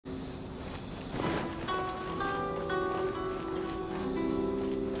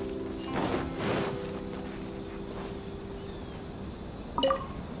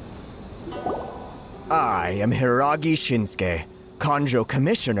I am Hiragi Shinsuke, Kanjo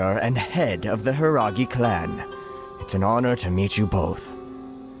Commissioner and head of the Hiragi clan. It's an honor to meet you both.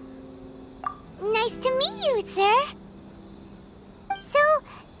 Nice to meet you, sir. So,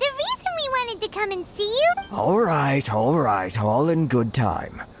 the reason we wanted to come and see you... All right, all in good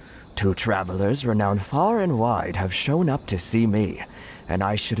time. Two travelers renowned far and wide have shown up to see me, and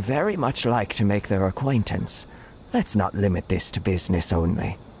I should very much like to make their acquaintance. Let's not limit this to business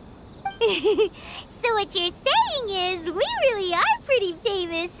only. So what you're saying is, we really are pretty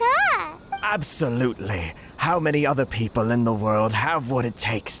famous, huh? Absolutely. How many other people in the world have what it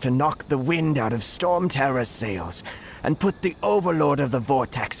takes to knock the wind out of Storm Terra's sails and put the Overlord of the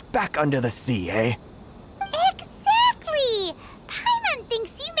Vortex back under the sea, eh? Exactly! Paimon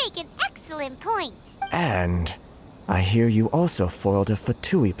thinks you make an excellent point. And I hear you also foiled a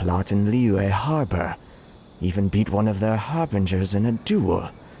Fatui plot in Liyue Harbor. Even beat one of their harbingers in a duel.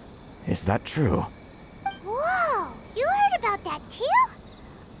 Is that true? Whoa! You heard about that too?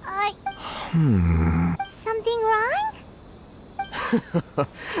 Something wrong?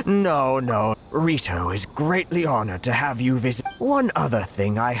 No. Rito is greatly honored to have you visit. One other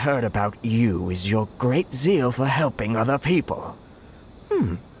thing I heard about you is your great zeal for helping other people.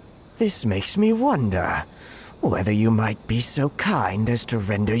 This makes me wonder whether you might be so kind as to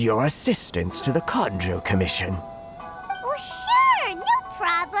render your assistance to the Kanjo Commission. Well, sure, no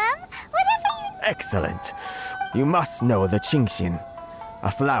problem. Whatever you... Excellent. You must know the Qingshin.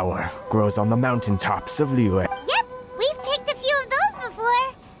 A flower grows on the mountaintops of Liyue. Yep, we've picked a few of those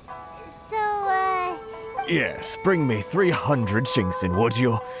before. So, Yes, bring me 300 Qingshin, would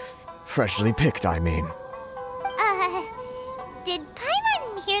you? Freshly picked, I mean. did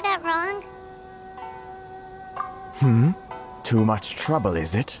Paimon hear that wrong? Too much trouble,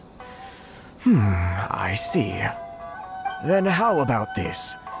 is it? I see. Then how about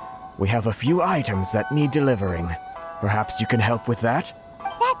this? We have a few items that need delivering. Perhaps you can help with that?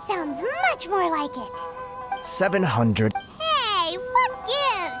 That sounds much more like it. 700. Hey, what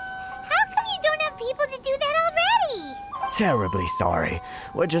gives? How come you don't have people to do that already? Terribly sorry.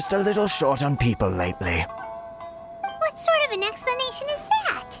 We're just a little short on people lately. What sort of an explanation is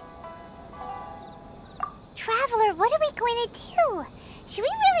that? Traveler, what are we going to do? Should we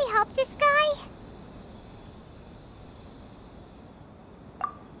really help this guy?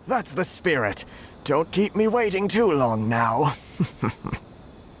 That's the spirit. Don't keep me waiting too long now.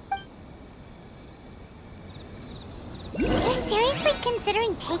 You're seriously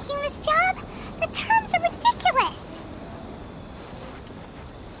considering taking this job? The terms